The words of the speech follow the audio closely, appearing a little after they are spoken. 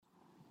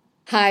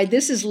Hi,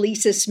 this is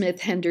Lisa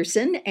Smith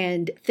Henderson,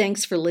 and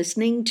thanks for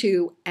listening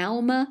to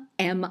Alma,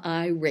 Am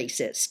I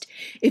Racist?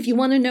 If you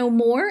want to know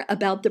more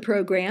about the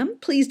program,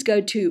 please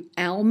go to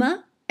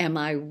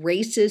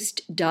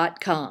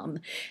almaamIracist.com.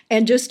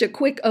 And just a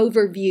quick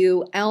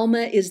overview,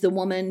 Alma is the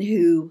woman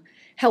who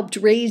helped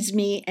raise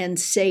me and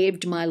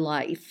saved my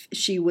life.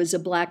 She was a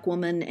Black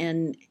woman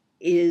and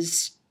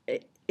is,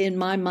 in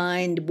my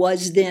mind,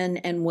 was then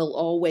and will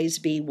always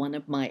be one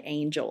of my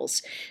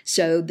angels.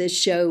 So this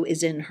show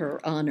is in her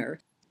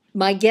honor.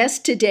 My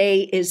guest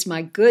today is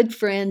my good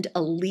friend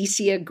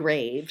Alicia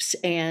Graves,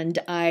 and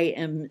I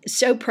am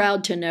so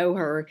proud to know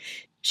her.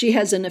 She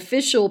has an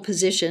official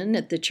position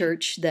at the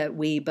church that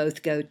we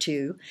both go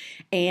to,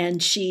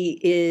 and she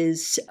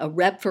is a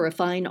rep for a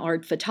fine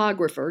art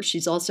photographer.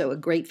 She's also a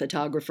great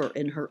photographer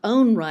in her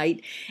own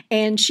right,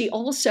 and she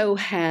also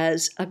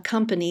has a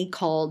company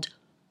called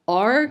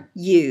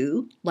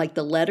RU, like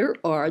the letter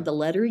R, the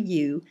letter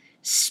U,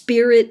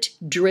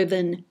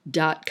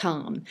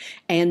 spiritdriven.com.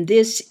 And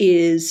this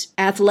is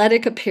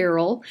athletic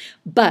apparel,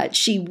 but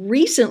she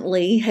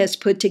recently has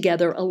put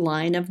together a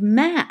line of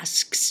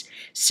masks.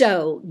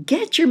 So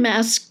get your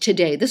mask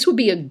today. This would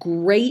be a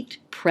great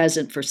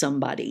present for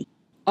somebody.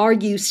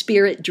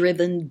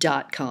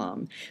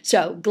 RUspiritdriven.com.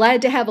 So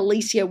glad to have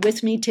Alicia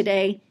with me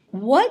today.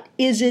 What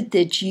is it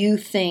that you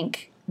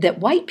think that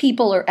white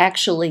people are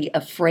actually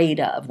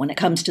afraid of when it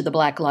comes to the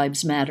Black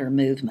Lives Matter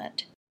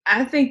movement?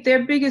 I think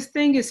their biggest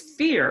thing is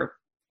fear.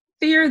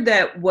 Fear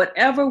that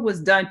whatever was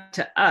done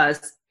to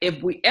us,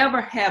 if we ever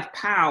have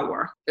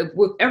power, if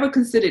we're ever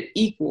considered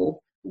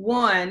equal,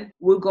 one,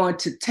 we're going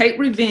to take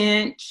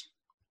revenge,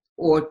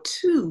 or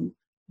two,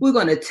 we're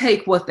going to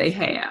take what they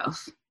have.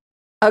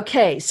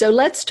 Okay, so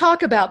let's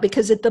talk about,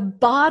 because at the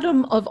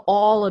bottom of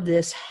all of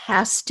this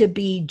has to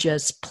be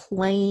just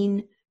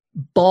plain,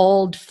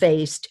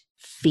 bald-faced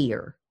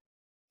fear.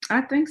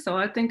 I think so.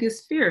 I think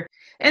it's fear.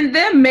 And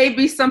there may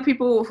be some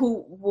people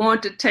who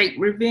want to take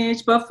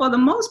revenge, but for the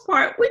most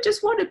part, we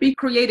just want to be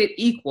created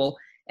equal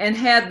and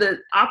have the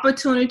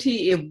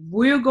opportunity, if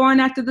we're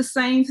going after the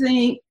same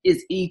thing,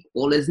 is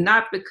equal. It's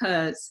not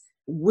because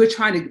we're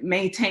trying to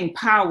maintain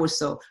power.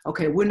 So,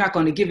 okay, we're not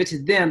going to give it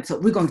to them. So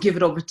we're going to give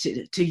it over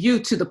to you,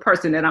 to the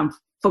person that I'm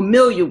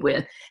familiar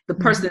with, the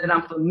person that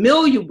I'm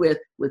familiar with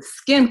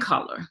skin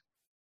color.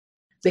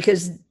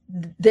 Because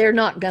they're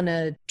not going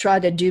to try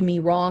to do me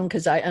wrong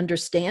because I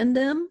understand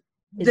them?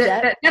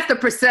 That's the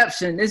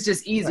perception. It's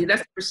just easy. Right.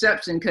 That's the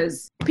perception,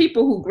 because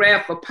people who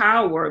grab for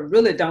power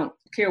really don't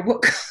care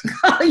what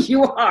color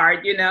you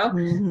are, you know?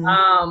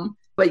 Mm-hmm.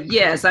 But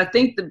yes, I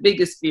think the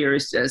biggest fear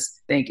is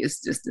just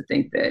to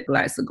think that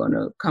Blacks are going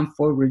to come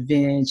for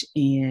revenge,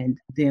 and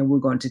then we're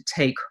going to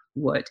take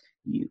what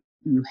you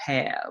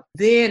have.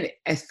 Then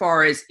as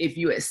far as if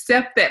you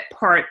accept that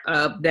part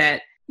of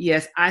that,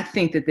 yes, I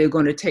think that they're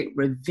going to take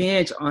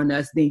revenge on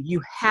us, then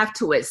you have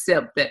to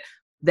accept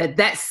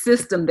that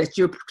system that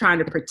you're trying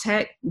to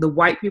protect, the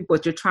white people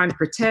that you're trying to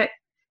protect,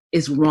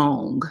 is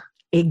wrong.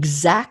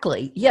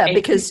 Exactly. Yeah,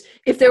 because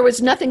if there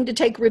was nothing to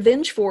take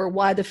revenge for,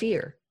 why the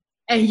fear?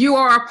 And you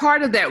are a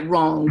part of that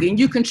wrong, and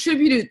you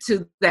contributed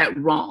to that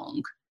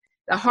wrong.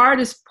 The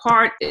hardest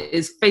part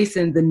is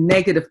facing the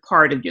negative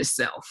part of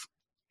yourself.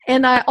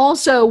 And I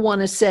also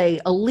want to say,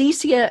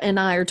 Alicia and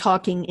I are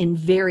talking in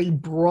very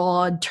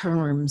broad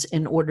terms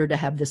in order to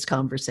have this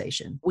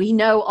conversation. We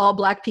know all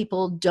Black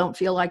people don't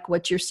feel like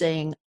what you're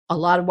saying. A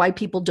lot of white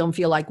people don't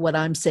feel like what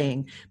I'm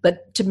saying.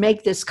 But to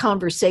make this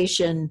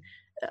conversation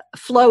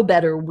flow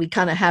better, we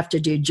kind of have to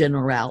do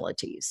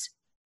generalities.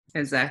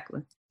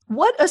 Exactly.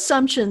 What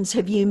assumptions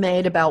have you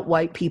made about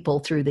white people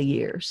through the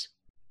years?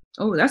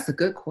 Oh, that's a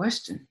good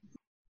question.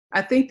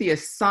 I think the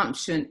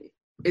assumption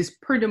is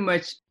pretty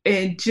much,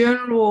 in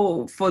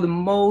general, for the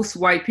most,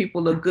 white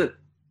people are good.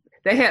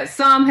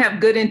 Some have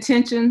good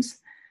intentions,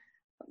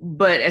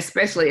 but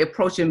especially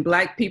approaching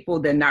Black people,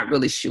 they're not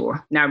really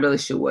sure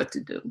what to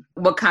do,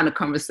 what kind of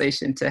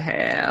conversation to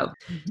have.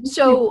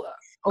 So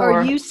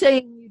are you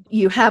saying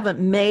you haven't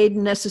made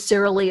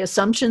necessarily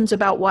assumptions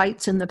about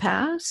whites in the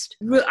past?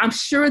 I'm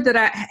sure that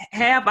I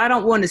have. I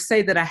don't want to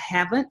say that I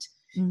haven't.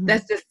 Mm-hmm.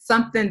 That's just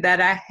something that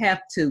I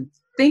have to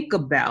think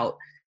about,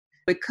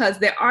 because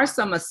there are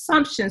some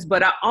assumptions,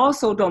 but I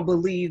also don't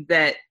believe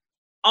that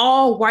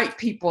all white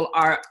people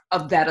are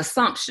of that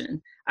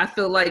assumption. I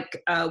feel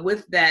like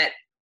with that,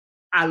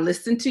 I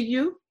listen to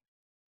you,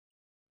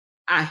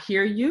 I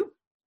hear you,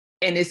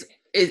 and it's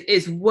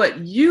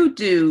what you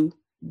do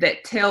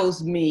that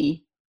tells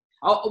me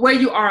where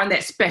you are on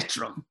that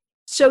spectrum.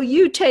 So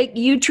you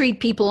treat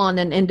people on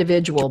an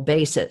individual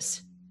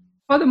basis?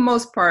 For the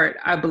most part,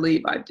 I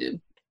believe I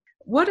do.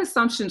 What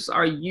assumptions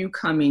are you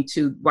coming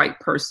to white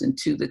person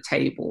to the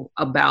table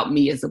about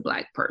me as a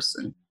Black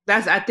person?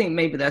 I think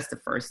maybe that's the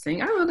first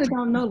thing. I really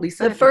don't know,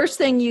 Lisa. The first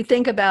thing you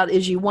think about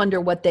is you wonder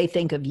what they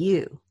think of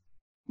you.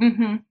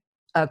 Mm-hmm.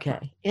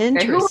 Okay.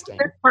 Interesting.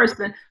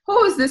 Okay,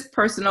 who is this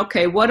person?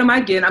 Okay, what am I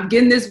getting? I'm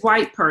getting this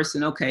white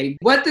person. Okay,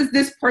 what does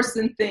this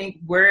person think?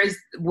 Where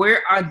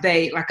are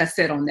they, like I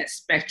said, on that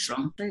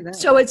spectrum?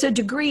 So it's a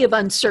degree of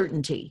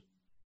uncertainty.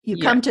 You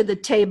come to the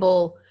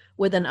table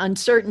with an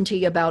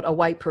uncertainty about a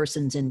white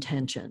person's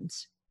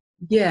intentions.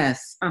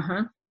 Yes.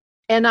 Uh-huh.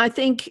 And I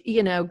think,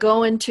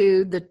 going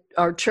to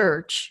our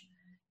church,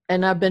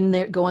 and I've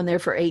been going there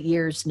for 8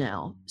 years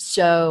now.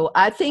 So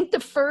I think the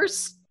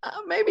first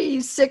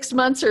maybe 6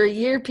 months or a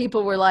year,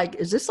 people were like,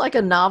 is this like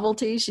a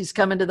novelty? She's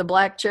coming to the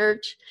Black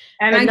church.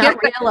 And I get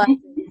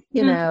realizing,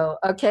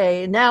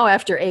 okay, now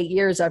after 8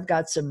 years, I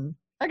got some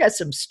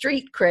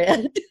street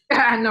cred.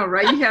 I know,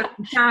 right? You have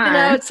some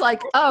time. It's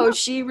like, oh,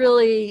 she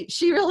really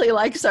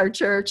likes our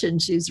church,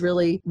 and she's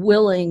really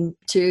willing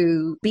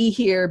to be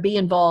here, be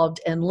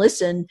involved, and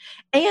listen,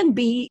 and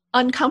be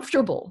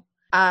uncomfortable.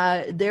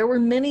 There were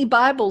many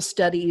Bible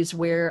studies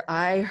where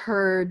I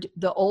heard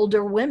the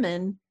older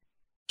women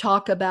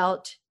talk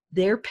about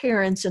their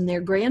parents and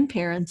their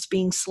grandparents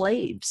being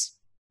slaves,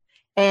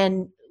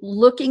 and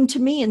looking to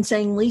me and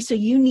saying, Lisa,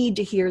 you need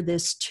to hear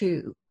this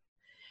too.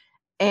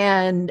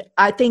 And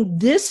I think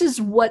this is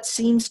what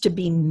seems to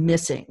be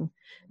missing,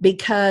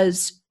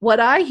 because what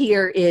I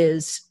hear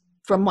is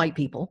from white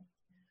people,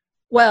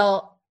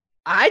 well,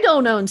 I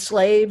don't own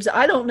slaves.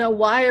 I don't know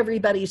why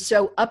everybody's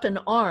so up in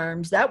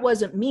arms. That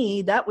wasn't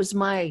me. That was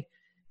my,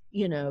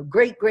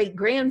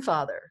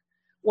 great-great-grandfather.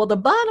 Well, the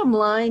bottom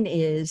line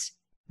is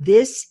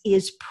this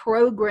is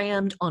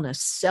programmed on a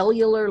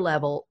cellular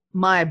level.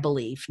 My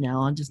belief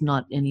now,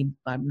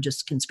 I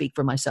just can speak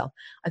for myself.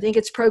 I think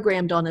it's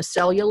programmed on a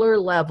cellular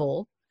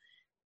level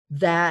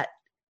that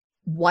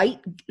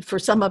for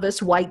some of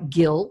us, white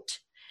guilt,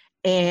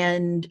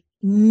 and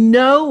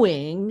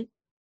knowing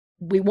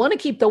we want to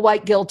keep the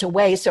white guilt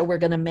away, so we're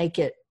going to make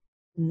it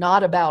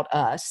not about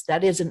us.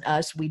 That isn't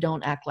us. We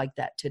don't act like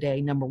that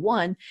today, number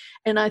one.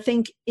 And I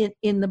think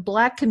in the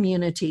Black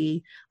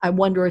community, I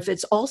wonder if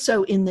it's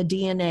also in the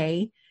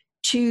DNA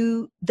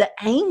to the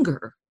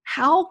anger.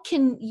 How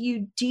can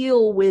you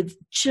deal with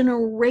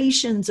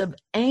generations of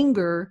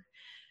anger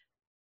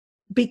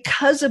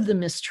because of the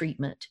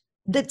mistreatment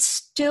that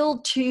still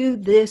to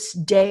this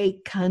day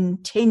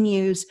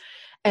continues?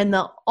 And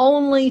the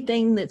only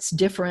thing that's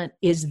different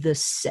is the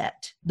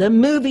set. The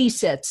movie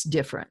set's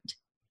different.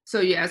 So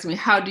you asked me,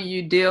 how do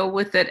you deal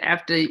with it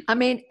after? I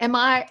mean, am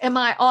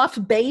I off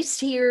base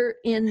here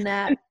in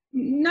that?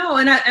 No,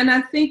 and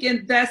I think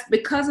that's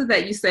because of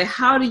that. You say,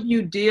 how do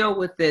you deal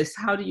with this?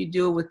 How do you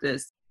deal with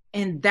this?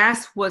 And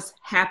that's what's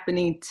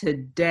happening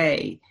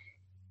today.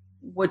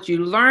 What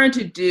you learn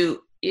to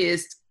do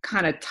is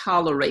kind of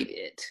tolerate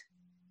it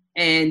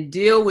and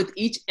deal with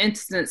each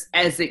instance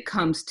as it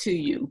comes to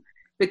you.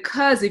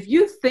 Because if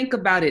you think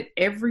about it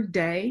every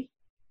day,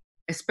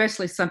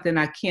 especially something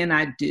I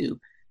cannot do,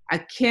 I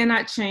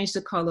cannot change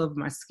the color of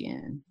my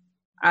skin.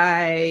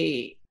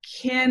 I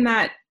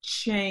cannot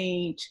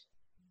change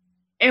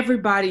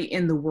everybody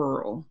in the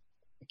world.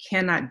 I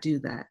cannot do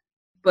that.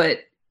 But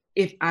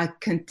if I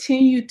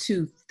continue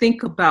to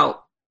think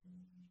about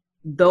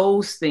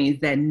those things,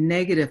 that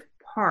negative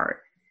part,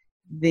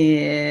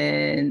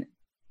 then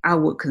I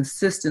would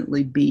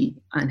consistently be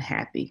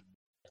unhappy.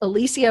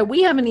 Alicia,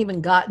 we haven't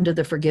even gotten to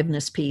the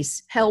forgiveness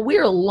piece. Hell,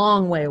 we're a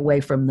long way away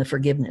from the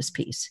forgiveness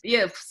piece.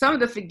 Yeah, some of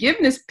the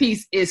forgiveness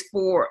piece is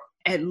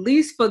at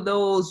least for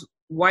those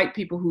white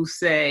people who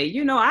say,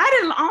 I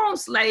didn't own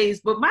slaves,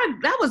 but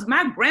that was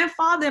my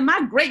grandfather and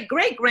my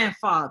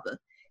great-great-grandfather.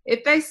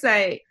 If they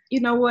say, you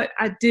know what,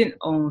 I didn't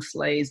own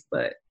slaves,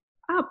 but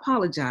I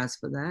apologize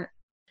for that.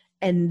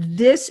 And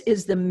this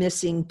is the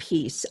missing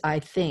piece, I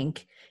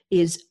think,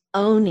 is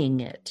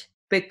owning it.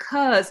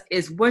 Because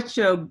it's what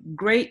your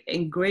great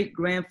and great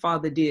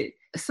grandfather did.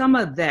 Some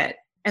of that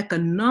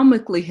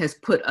economically has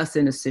put us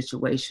in a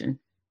situation.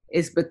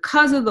 It's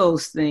because of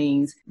those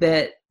things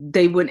that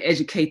they wouldn't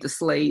educate the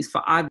slaves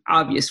for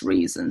obvious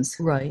reasons.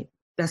 Right.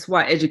 That's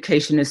why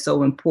education is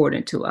so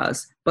important to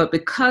us. But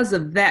because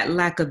of that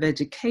lack of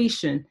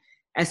education,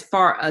 as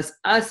far as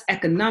us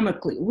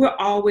economically, we're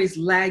always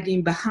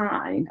lagging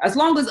behind. As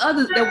long as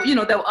there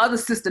were other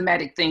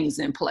systematic things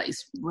in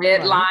place,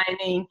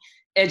 redlining,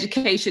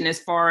 education as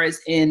far as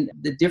in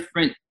the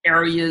different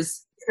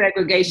areas,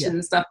 segregation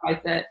and stuff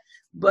like that.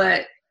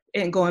 But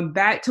and going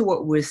back to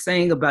what we're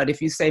saying about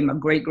if you say my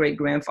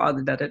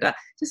great-great-grandfather,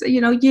 just say,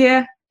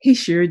 yeah, he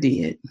sure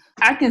did.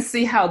 I can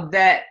see how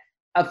that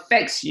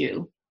affects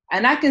you.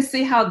 And I can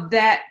see how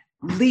that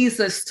leads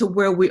us to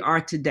where we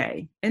are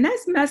today. And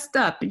that's messed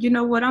up. And you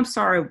know what? I'm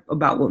sorry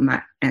about what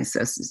my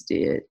ancestors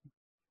did.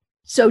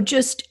 So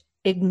just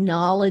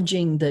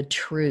acknowledging the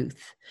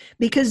truth,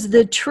 because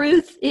the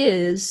truth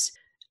is,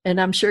 and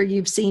I'm sure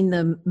you've seen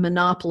the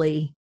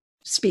Monopoly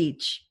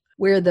speech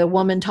where the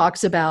woman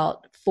talks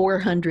about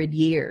 400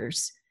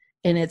 years.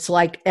 And it's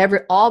like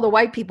all the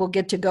white people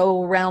get to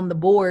go around the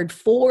board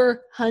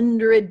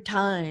 400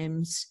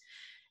 times.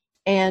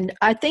 And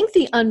I think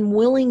the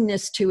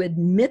unwillingness to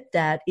admit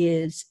that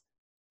it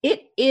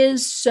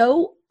is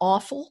so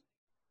awful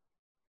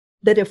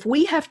that if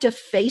we have to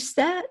face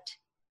that,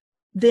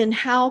 then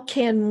how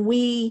can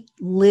we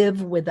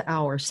live with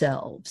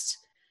ourselves?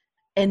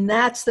 And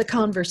that's the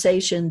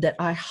conversation that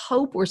I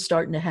hope we're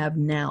starting to have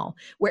now,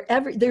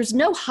 wherever there's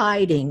no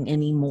hiding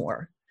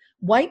anymore.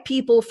 white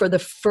people, for the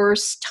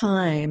first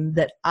time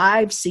that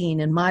I've seen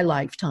in my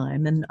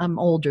lifetime, and I'm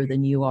older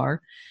than you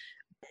are,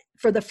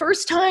 for the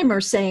first time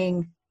are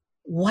saying,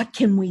 what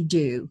can we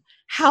do?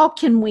 How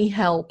can we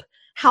help?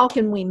 How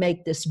can we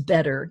make this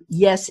better?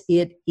 Yes,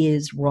 it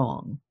is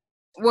wrong.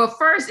 Well,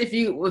 first, if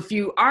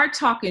you are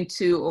talking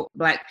to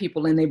Black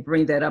people and they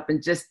bring that up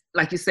and just,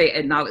 like you say,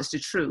 acknowledge the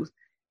truth.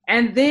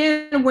 And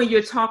then when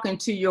you're talking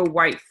to your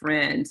white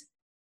friends,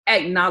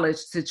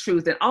 acknowledge the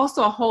truth and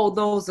also hold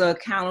those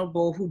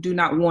accountable who do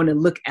not want to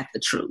look at the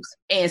truth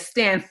and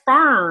stand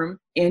firm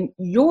in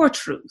your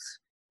truth.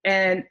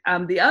 And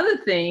the other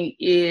thing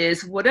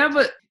is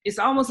it's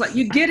almost like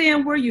you get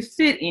in where you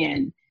fit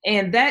in.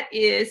 And that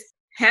is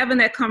having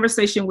that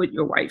conversation with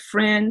your white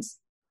friends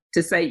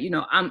to say,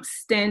 I'm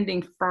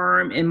standing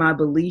firm in my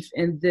belief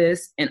in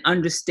this and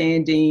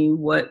understanding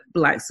what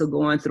Blacks are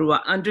going through.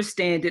 I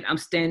understand it. I'm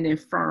standing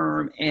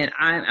firm and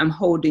I'm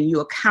holding you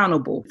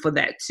accountable for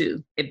that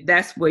too. If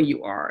that's where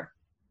you are.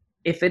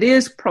 If it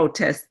is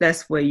protest,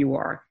 that's where you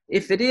are.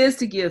 If it is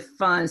to give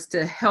funds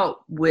to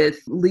help with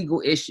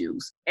legal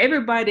issues,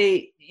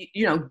 everybody,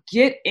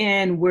 get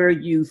in where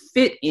you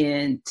fit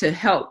in to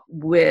help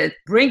with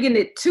bringing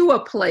it to a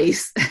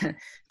place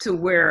to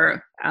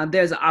where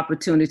there's an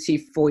opportunity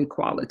for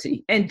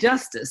equality and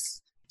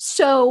justice.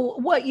 So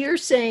what you're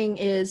saying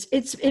is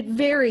it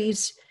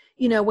varies,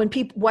 when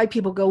white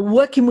people go,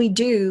 what can we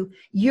do?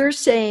 You're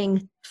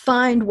saying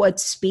find what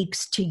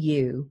speaks to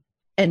you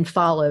and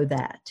follow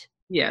that.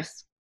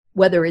 Yes.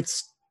 Whether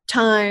it's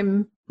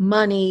time,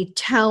 money,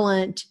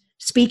 talent,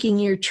 speaking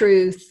your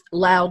truth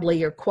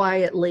loudly or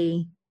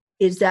quietly.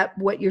 Is that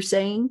what you're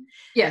saying?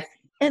 Yes.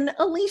 And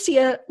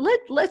Alicia,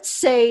 let's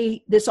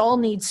say this all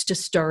needs to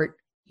start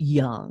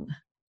young.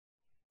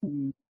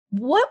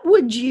 What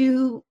would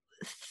you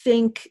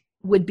think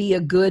would be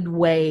a good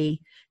way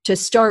to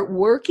start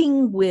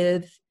working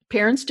with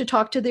parents to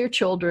talk to their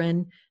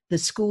children, the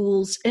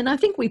schools? And I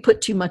think we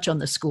put too much on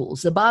the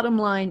schools. The bottom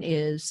line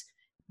is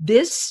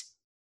this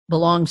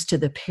belongs to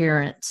the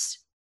parents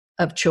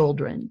of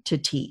children to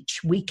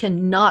teach. We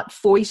cannot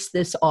foist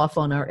this off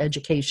on our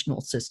educational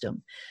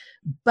system.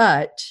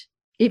 But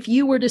if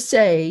you were to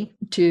say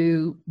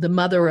to the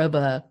mother of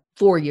a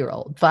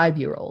 4-year-old,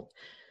 5-year-old,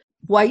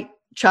 white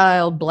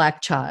child,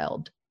 Black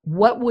child,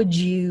 what would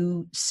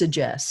you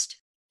suggest?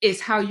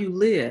 It's how you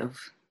live.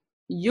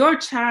 Your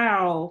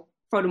child,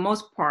 for the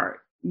most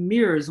part,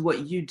 mirrors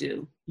what you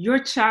do. Your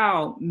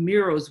child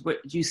mirrors what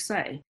you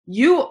say.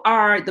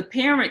 The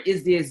parent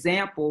is the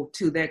example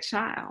to that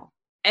child.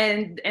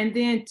 And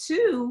then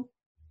too,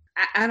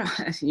 I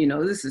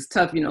don't, this is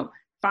tough,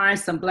 find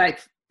some Black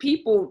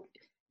people,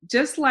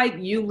 just like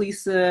you,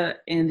 Lisa,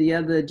 and the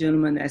other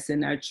gentleman that's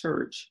in our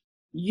church.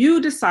 You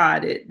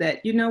decided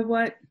that,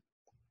 what,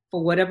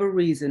 for whatever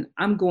reason,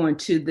 I'm going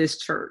to this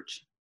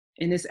church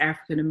and it's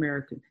African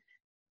American.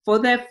 For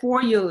that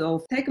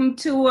 4-year-old, take them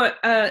to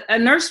a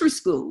nursery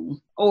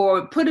school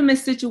or put them in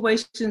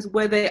situations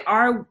where they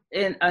are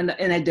in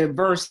a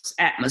diverse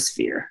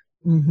atmosphere.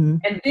 Mm-hmm.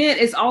 And then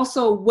it's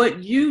also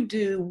what you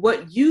do,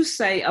 what you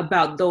say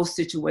about those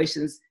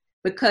situations,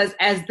 because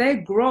as they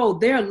grow,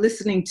 they're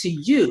listening to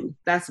you.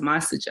 That's my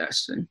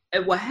suggestion.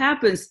 And what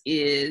happens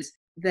is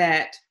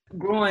that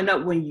growing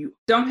up, when you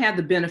don't have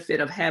the benefit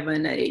of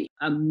having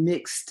a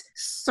mixed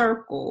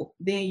circle,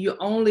 then you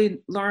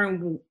only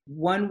learn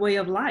one way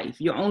of life.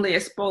 You're only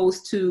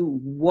exposed to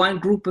one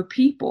group of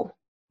people.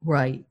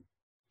 Right.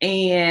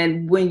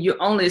 And when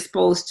you're only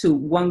exposed to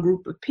one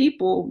group of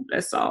people,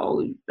 that's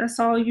all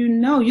you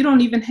know. You don't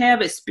even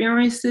have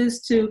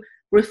experiences to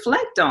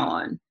reflect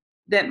on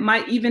that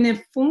might even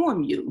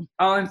inform you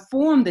or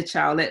inform the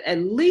child. At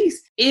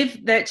least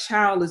if that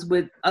child is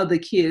with other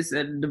kids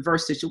in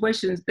diverse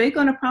situations, they're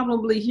going to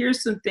probably hear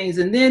some things,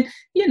 and then,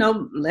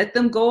 let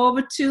them go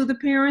over to the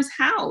parent's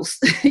house,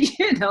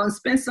 and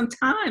spend some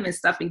time and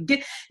stuff and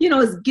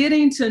it's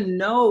getting to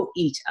know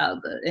each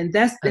other. And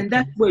that's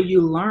where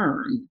you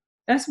learn.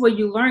 That's where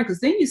you learn. Because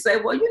then you say,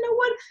 well, you know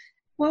what?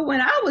 Well,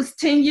 when I was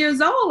 10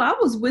 years old, I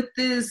was with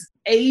this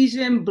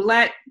Asian,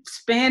 Black,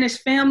 Spanish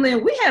family,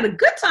 and we had a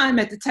good time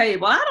at the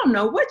table. I don't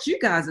know what you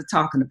guys are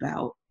talking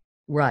about.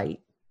 Right.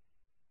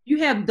 You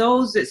have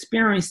those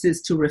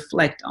experiences to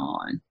reflect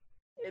on.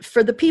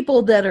 For the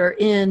people that are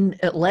in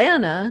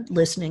Atlanta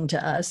listening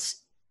to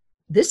us,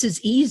 this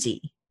is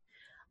easy.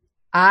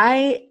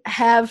 I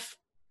have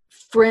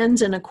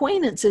friends and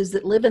acquaintances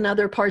that live in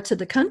other parts of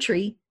the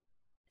country,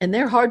 and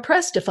they're hard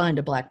pressed to find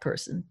a Black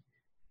person.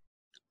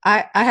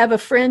 I have a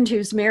friend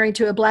who's married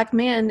to a Black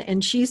man,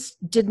 and she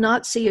did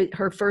not see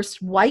her first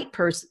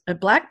a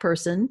Black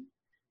person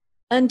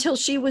until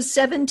she was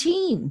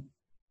 17.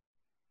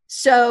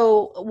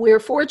 So we're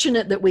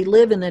fortunate that we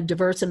live in a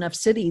diverse enough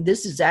city.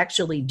 This is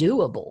actually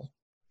doable.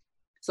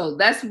 So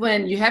that's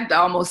when you have to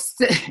almost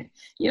sit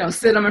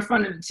them in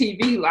front of the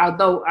TV.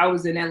 Although I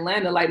was in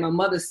Atlanta, like my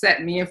mother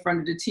sat me in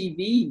front of the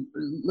TV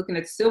looking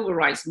at the civil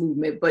rights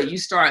movement, but you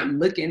start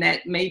looking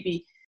at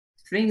maybe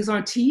things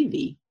on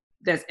TV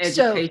that's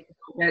educational,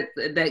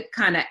 that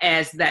kind of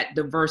adds that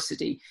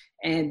diversity.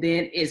 And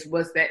then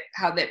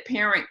how that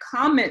parent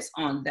comments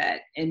on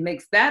that and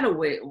makes that a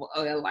way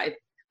of life.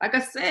 Like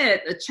I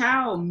said, a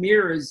child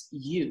mirrors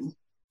you.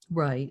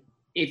 Right.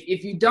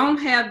 If you don't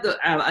have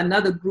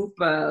another group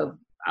of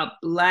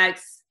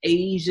Blacks,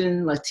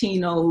 Asian,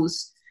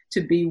 Latinos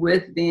to be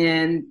with,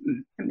 then,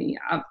 I mean,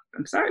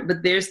 I'm sorry,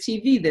 but there's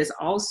TV. There's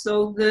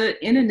also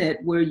the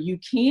internet where you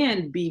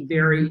can be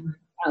very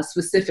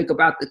specific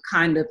about the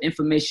kind of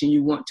information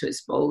you want to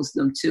expose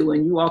them to.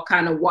 And you all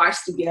kind of watch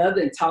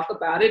together and talk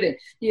about it and,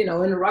 in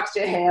the rocks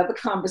you have a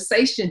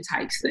conversation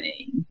type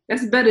thing.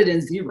 That's better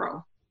than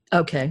zero.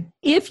 Okay.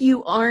 If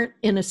you aren't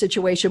in a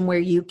situation where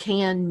you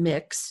can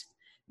mix,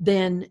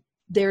 then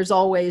there's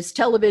always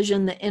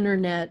television, the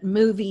internet,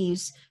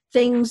 movies,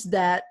 things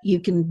that you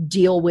can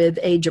deal with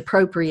age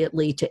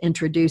appropriately to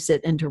introduce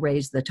it and to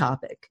raise the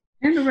topic.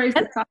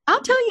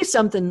 I'll tell you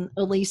something,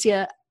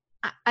 Alicia,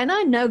 and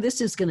I know this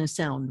is going to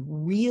sound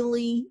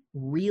really,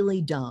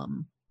 really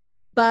dumb,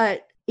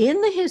 but in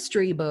the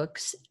history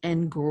books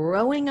and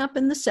growing up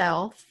in the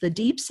South, the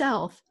Deep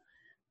South,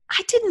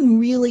 I didn't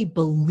really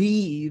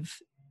believe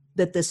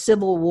that the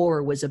Civil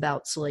War was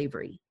about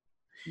slavery.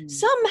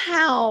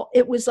 Somehow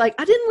it was like,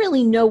 I didn't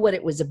really know what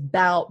it was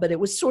about, but it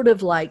was sort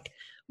of like,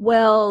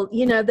 well,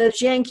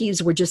 those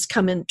Yankees were just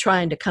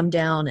trying to come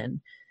down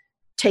and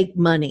take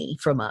money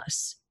from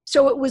us.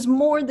 So it was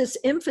more this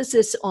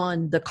emphasis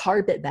on the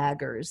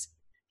carpetbaggers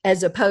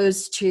as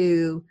opposed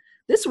to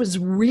this was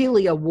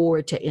really a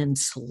war to end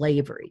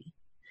slavery.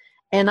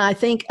 And I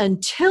think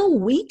until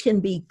we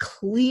can be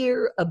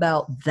clear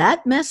about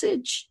that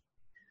message,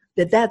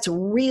 that that's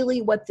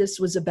really what this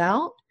was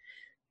about,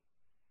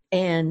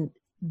 and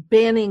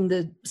banning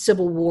the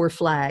Civil War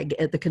flag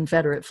at the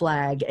Confederate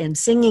flag and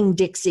singing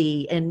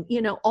Dixie and,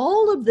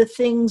 all of the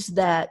things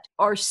that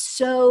are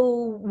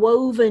so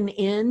woven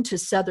into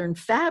Southern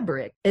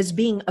fabric as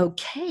being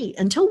okay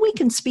until we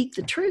can speak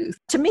the truth.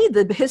 To me,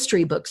 the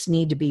history books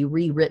need to be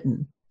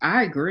rewritten.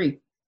 I agree.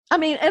 I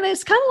mean, and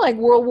it's kind of like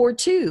World War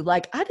II.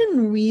 Like, I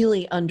didn't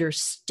really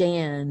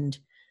understand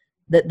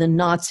that the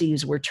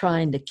Nazis were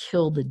trying to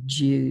kill the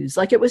Jews.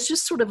 Like, it was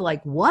just sort of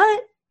like,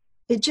 what?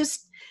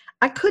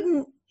 I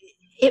couldn't.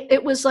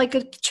 It was like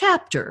a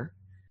chapter.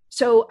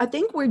 So I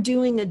think we're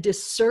doing a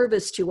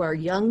disservice to our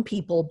young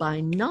people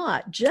by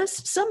not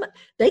just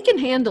they can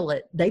handle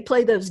it. They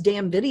play those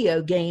damn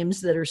video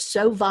games that are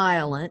so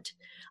violent.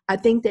 I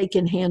think they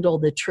can handle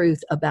the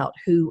truth about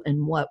who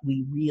and what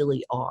we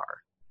really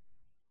are.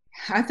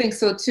 I think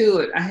so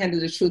too. I handle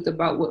the truth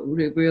about what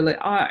we really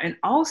are. And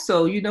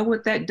also, you know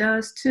what that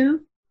does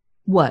too?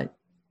 What?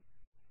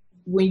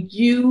 When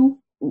you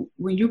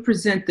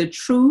present the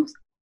truth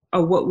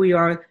of what we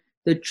are,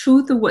 the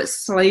truth of what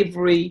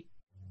slavery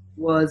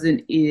was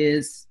and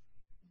is,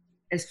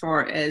 as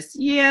far as,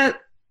 there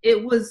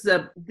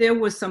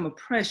was some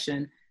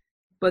oppression,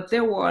 but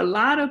there were a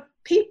lot of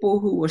people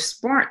who were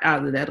smart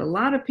out of that, a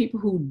lot of people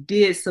who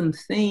did some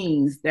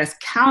things that's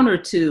counter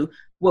to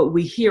what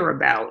we hear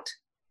about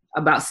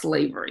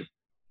slavery.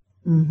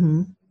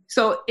 Mm-hmm.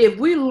 So if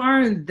we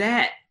learn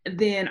that,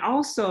 then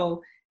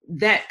also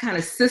that kind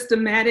of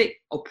systematic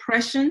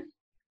oppression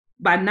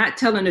by not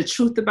telling the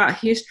truth about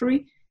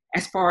history,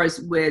 as far as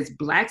where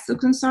Blacks are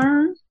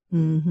concerned,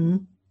 mm-hmm.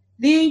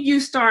 then you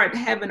start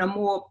having a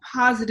more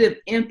positive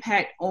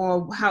impact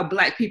on how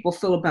Black people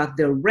feel about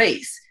their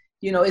race.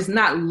 It's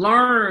not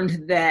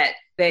learned that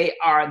they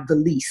are the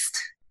least.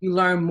 You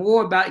learn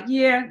more about,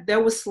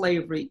 there was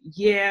slavery.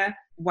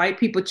 White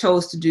people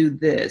chose to do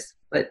this,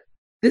 but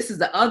this is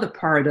the other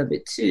part of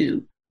it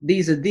too.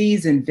 These are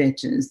these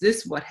inventions.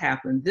 This what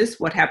happened.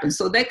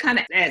 So that kind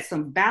of adds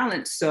some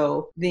balance.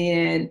 So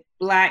then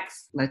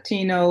Blacks,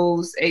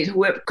 Latinos,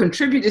 whoever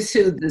contributed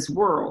to this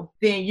world,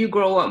 then you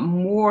grow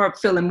up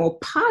feeling more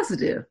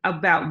positive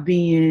about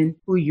being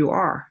who you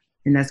are.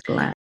 And that's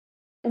Black.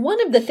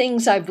 One of the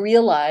things I've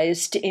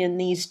realized in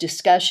these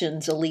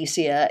discussions,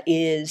 Alicia,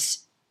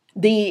 is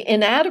the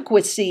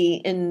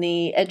inadequacy in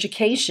the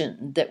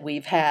education that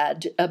we've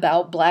had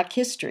about Black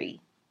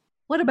history.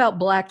 What about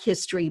Black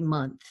History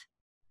Month?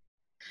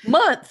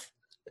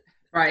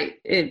 Right.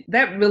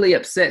 That really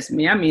upsets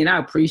me. I mean, I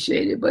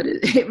appreciate it, but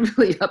it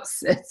really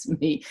upsets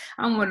me.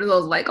 I'm one of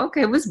those like,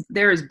 okay,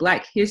 there is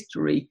Black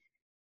history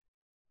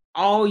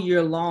all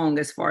year long,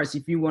 as far as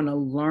if you want to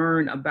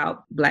learn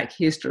about Black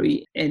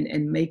history and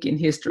making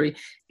history.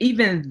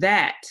 Even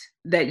that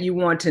you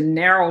want to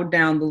narrow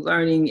down the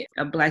learning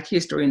of Black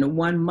history into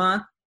 1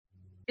 month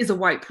is a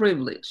white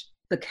privilege.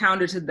 The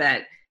counter to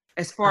that,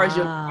 as far as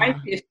your white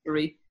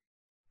history,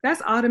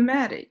 that's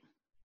automatic.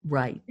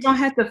 Right. You don't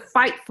have to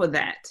fight for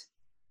that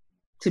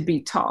to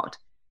be taught.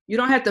 You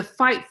don't have to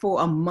fight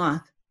for a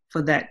month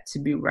for that to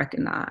be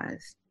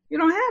recognized. You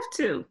don't have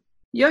to.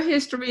 Your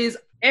history is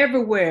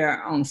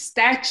everywhere, on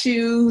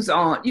statues,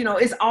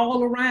 it's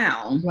all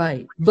around.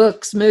 Right.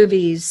 Books,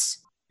 movies.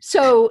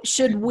 So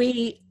should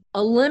we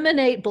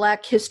eliminate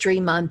Black History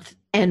Month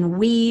and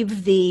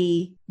weave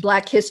the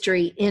Black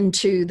history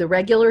into the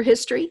regular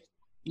history?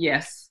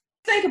 Yes.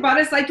 Think about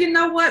it. It's like, you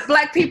know what,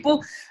 Black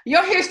people,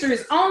 your history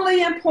is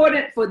only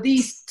important for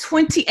these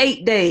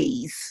 28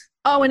 days.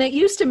 Oh, and it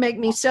used to make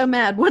me so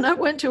mad. When I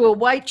went to a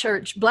white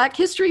church, Black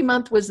History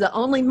Month was the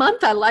only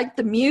month I liked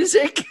the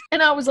music.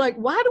 And I was like,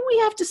 why do we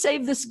have to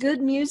save this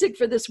good music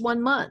for this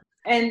 1 month?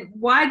 And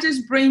why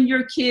just bring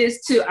your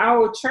kids to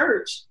our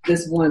church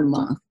this 1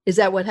 month? Is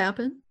that what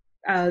happened?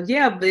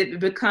 Yeah, but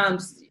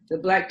the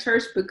Black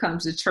church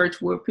becomes a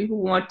church where people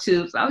want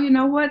to, oh, you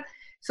know what?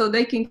 So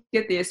they can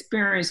get the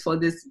experience for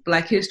this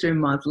Black History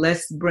Month.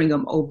 Let's bring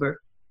them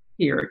over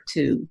here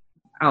to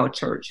our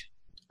church.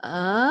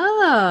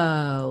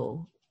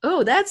 Oh,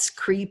 that's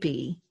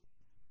creepy.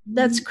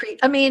 That's creepy.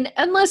 I mean,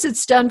 unless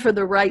it's done for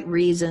the right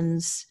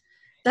reasons,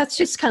 that's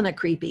just kind of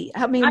creepy.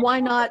 I mean, why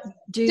not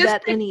do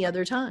that any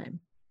other time?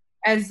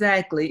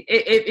 Exactly.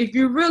 If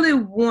you really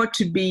want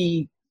to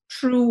be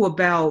true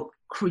about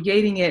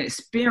creating an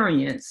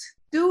experience,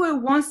 do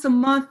it once a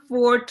month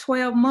for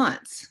 12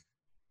 months.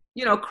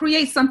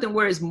 Create something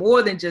where it's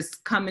more than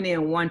just coming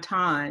in one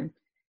time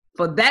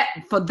for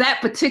that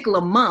particular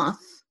month.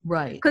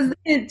 Right. Because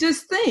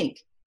just think,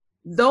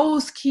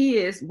 those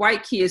kids,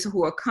 white kids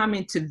who are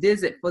coming to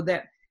visit for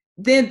that,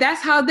 then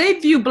that's how they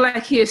view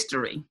Black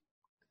history.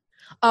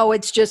 Oh,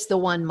 it's just the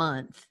 1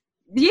 month.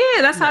 Yeah,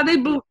 that's how they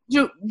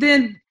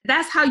then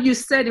that's how you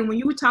said it when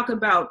you were talking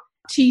about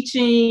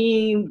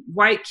teaching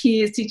white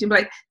kids, teaching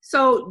Black.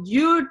 So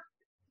you're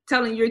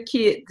telling your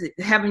kids,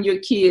 having your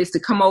kids to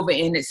come over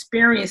and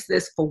experience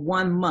this for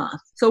 1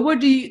 month. So what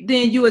do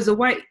you as a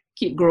white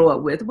kid grow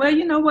up with? Well,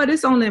 you know what?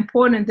 It's only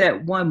important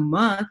that 1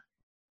 month.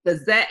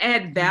 Does that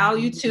add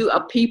value to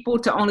a people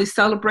to only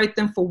celebrate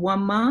them for 1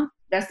 month?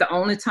 That's the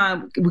only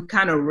time we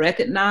kind of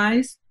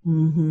recognize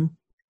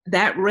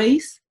that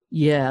race.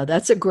 Yeah,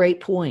 that's a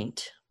great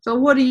point. So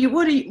what are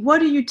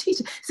you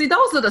teaching? See,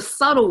 those are the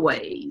subtle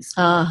ways.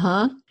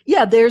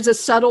 Yeah, there's a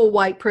subtle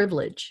white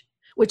privilege,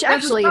 which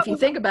actually, if you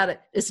think about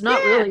it, it's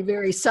not really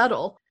very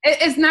subtle.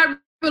 It's not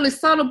really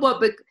subtle,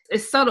 but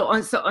it's subtle.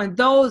 And so on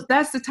those,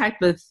 that's the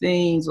type of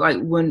things, like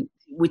when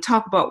we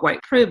talk about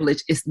white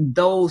privilege, it's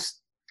those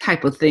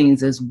type of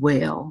things as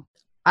well.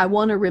 I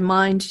want to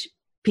remind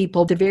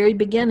people, at the very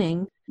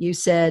beginning, you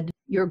said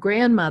your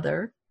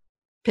grandmother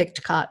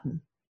picked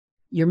cotton.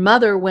 Your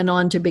mother went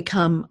on to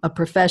become a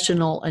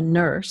professional, a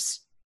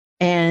nurse,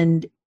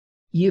 and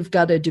you've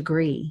got a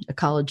degree, a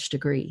college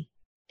degree,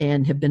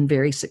 and have been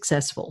very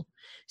successful.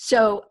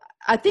 So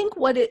I think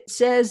what it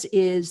says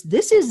is,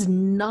 this is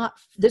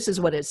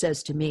what it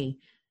says to me.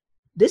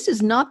 This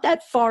is not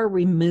that far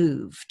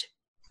removed.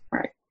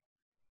 Right.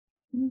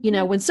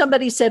 When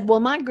somebody said, well,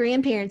 my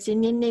grandparents, you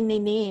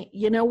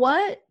know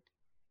what?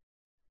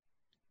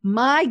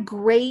 My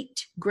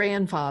great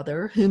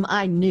grandfather, whom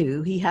I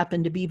knew, he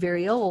happened to be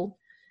very old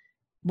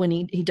when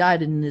he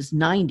died in his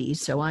 90s,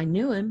 so I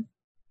knew him.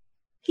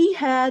 He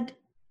had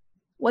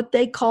what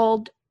they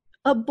called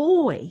a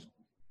boy.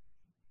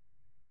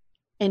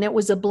 And it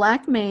was a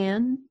Black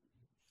man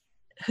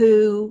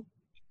who,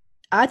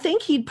 I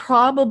think he'd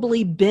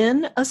probably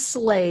been a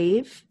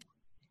slave,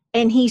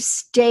 and he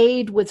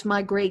stayed with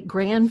my great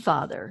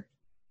grandfather.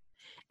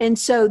 And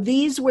so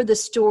these were the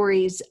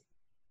stories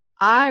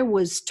I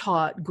was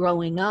taught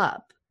growing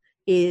up,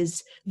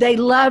 is they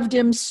loved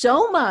him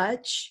so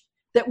much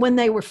that when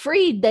they were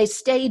freed, they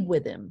stayed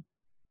with him.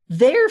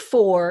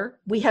 Therefore,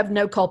 we have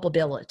no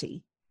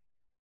culpability.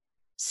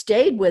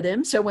 Stayed with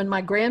him. So when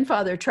my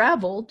grandfather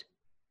traveled,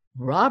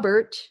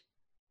 Robert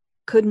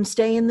couldn't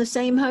stay in the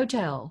same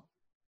hotel.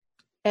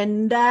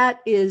 And that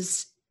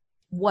is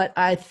what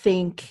I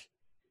think,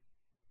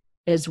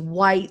 as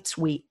whites,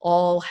 we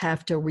all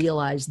have to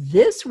realize.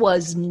 This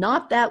was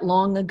not that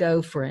long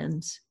ago,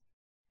 friends.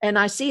 And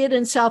I see it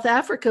in South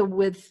Africa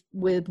with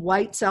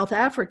white South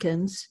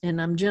Africans, and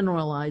I'm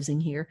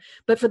generalizing here.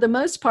 But for the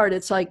most part,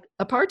 it's like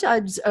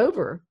apartheid's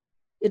over.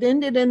 It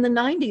ended in the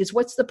 90s.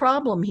 What's the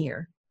problem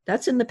here?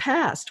 That's in the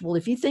past. Well,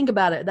 if you think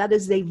about it, that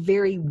is a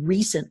very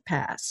recent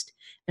past.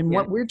 And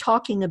what we're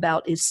talking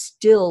about is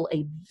still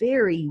a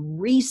very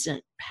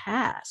recent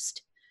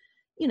past.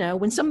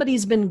 When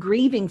somebody's been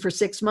grieving for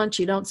 6 months,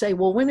 you don't say,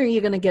 well, when are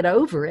you going to get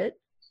over it?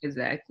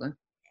 Exactly.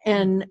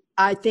 And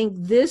I think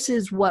this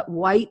is what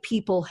white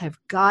people have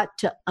got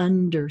to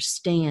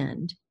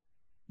understand.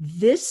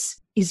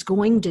 This is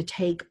going to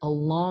take a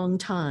long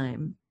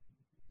time.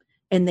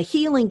 And the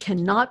healing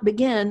cannot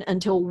begin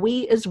until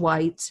we as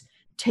whites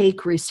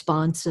take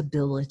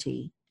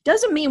responsibility.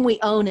 Doesn't mean we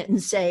own it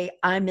and say,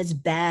 I'm as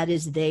bad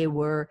as they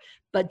were,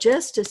 but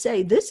just to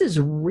say, this is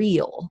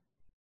real.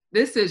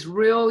 This is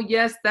real.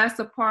 Yes, that's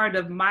a part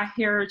of my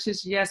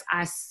heritage. Yes,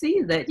 I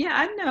see that. Yeah,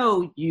 I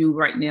know you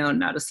right now,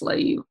 not a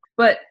slave,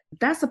 but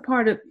that's a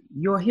part of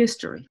your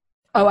history.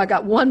 Oh, I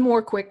got one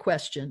more quick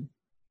question.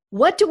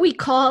 What do we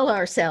call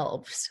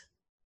ourselves?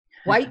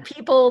 White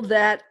people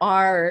that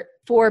are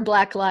for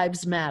Black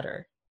Lives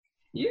Matter.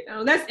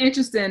 That's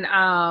interesting.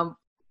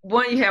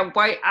 One, you have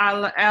white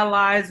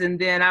allies, and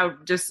then I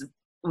just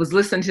was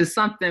listening to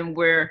something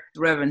where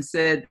the Reverend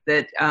said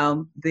that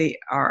they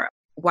are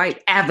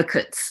white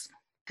advocates.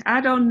 I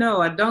don't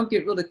know. I don't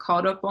get really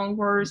caught up on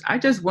words. I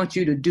just want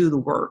you to do the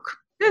work.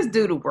 Just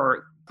do the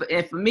work.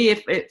 And for me,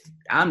 if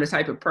I'm the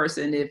type of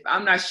person, if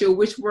I'm not sure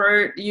which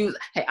word to use,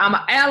 hey, I'm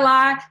an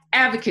ally,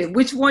 advocate.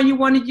 Which one you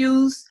want to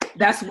use?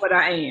 That's what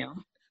I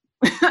am.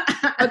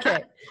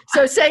 Okay.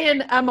 So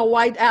saying I'm a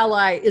white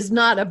ally is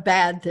not a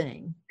bad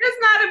thing. It's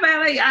not a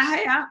bad thing.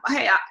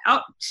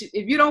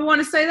 If you don't want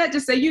to say that,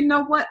 just say, you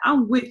know what?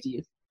 I'm with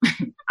you.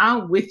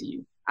 I'm with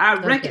you. I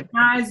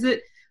recognize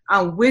it.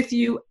 I'm with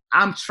you.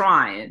 I'm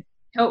trying.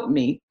 Help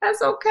me.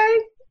 That's okay.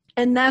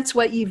 And that's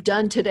what you've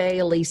done today,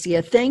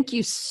 Alicia. Thank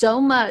you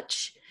so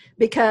much,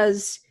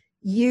 because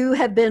you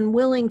have been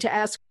willing to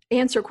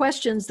answer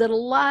questions that a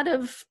lot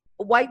of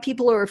white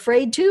people are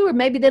afraid to, or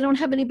maybe they don't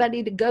have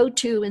anybody to go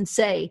to and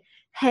say,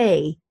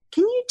 hey,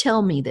 can you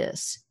tell me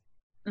this?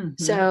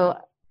 Mm-hmm. So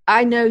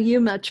I know you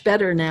much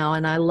better now,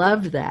 and I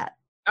love that.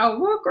 Oh,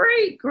 well,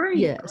 great.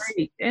 Yes.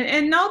 Great.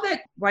 And know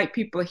that white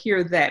people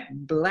hear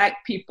that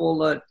Black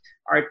people are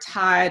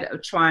tired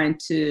of trying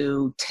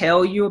to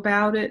tell you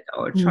about it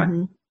or try.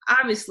 Mm-hmm.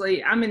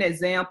 Obviously, I'm an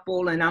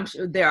example, and I'm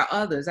sure there are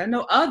others. I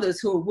know others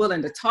who are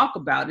willing to talk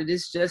about it.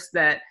 It's just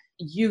that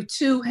you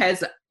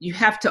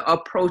have to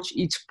approach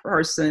each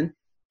person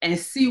and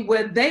see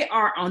where they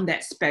are on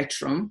that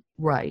spectrum.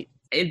 Right.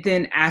 And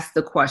then ask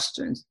the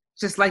questions,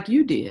 just like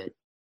you did.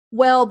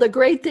 Well, the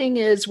great thing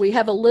is we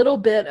have a little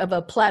bit of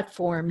a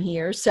platform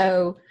here.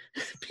 So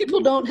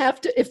people don't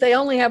have to, if they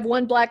only have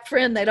one Black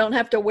friend, they don't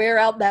have to wear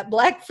out that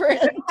Black friend.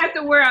 They don't have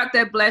to wear out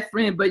that Black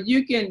friend, but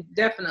you can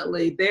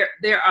definitely,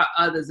 there are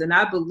others. And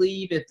I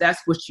believe if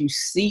that's what you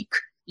seek,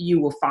 you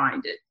will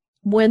find it.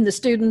 When the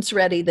student's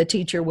ready, the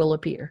teacher will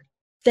appear.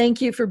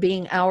 Thank you for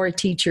being our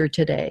teacher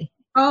today.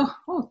 Oh,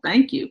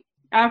 thank you.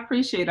 I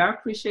appreciate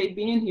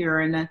being here.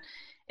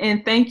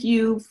 And thank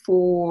you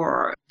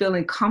for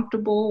feeling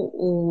comfortable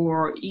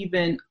or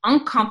even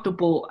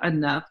uncomfortable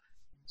enough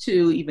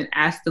to even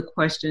ask the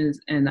questions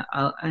and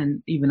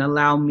even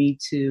allow me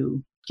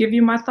to give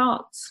you my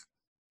thoughts.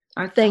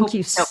 Thank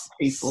you. Help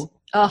people.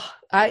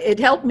 It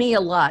helped me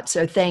a lot.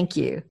 So thank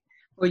you.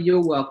 Well,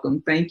 you're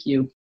welcome. Thank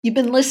you. You've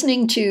been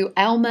listening to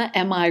Alma,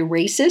 Am I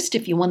Racist?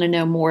 If you want to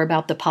know more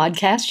about the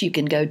podcast, you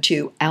can go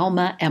to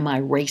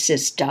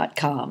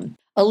almaamiracist.com.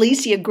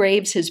 Alicia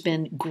Graves has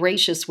been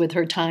gracious with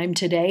her time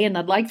today, and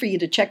I'd like for you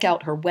to check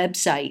out her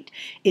website.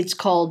 It's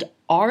called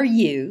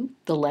RU,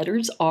 the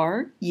letters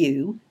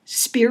RU,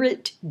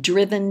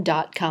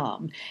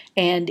 spiritdriven.com.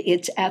 And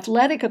it's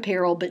athletic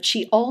apparel, but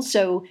she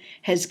also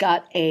has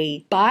got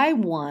a buy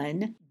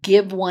one,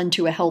 give one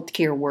to a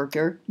healthcare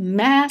worker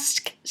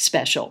mask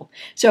special.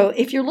 So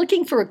if you're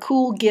looking for a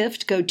cool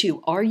gift, go to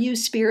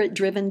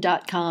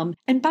ruspiritdriven.com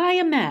and buy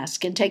a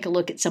mask and take a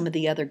look at some of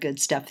the other good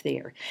stuff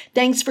there.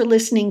 Thanks for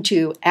listening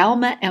to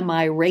Alma, Am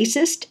I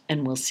Racist?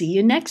 And we'll see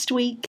you next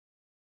week.